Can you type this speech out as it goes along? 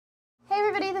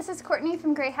everybody, this is Courtney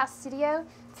from Gray House Studio.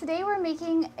 Today we're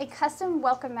making a custom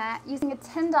welcome mat using a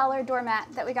 $10 doormat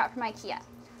that we got from IKEA.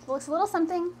 It looks a little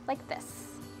something like this.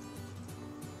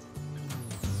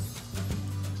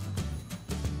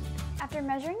 After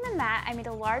measuring the mat, I made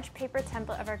a large paper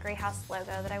template of our Gray House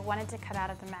logo that I wanted to cut out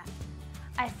of the mat.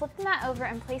 I flipped the mat over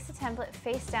and placed the template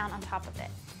face down on top of it.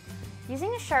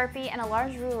 Using a Sharpie and a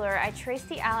large ruler, I traced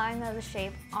the outline of the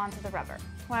shape onto the rubber.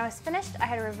 When I was finished, I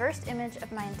had a reversed image of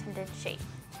my intended shape.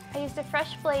 I used a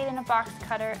fresh blade and a box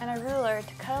cutter and a ruler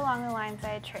to cut along the lines I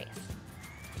had traced.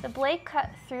 The blade cut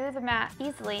through the mat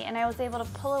easily and I was able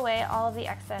to pull away all of the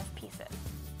excess pieces.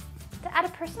 To add a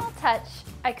personal touch,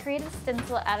 I created a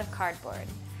stencil out of cardboard.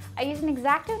 I used an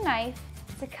X-Acto knife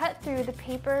to cut through the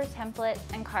paper, template,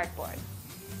 and cardboard.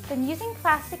 Then using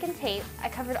plastic and tape, I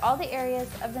covered all the areas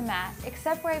of the mat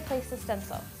except where I placed the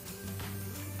stencil.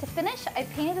 To finish, I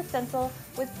painted the stencil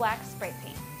with black spray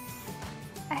paint.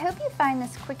 I hope you find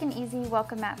this quick and easy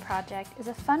welcome mat project is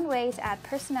a fun way to add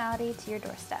personality to your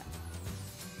doorstep.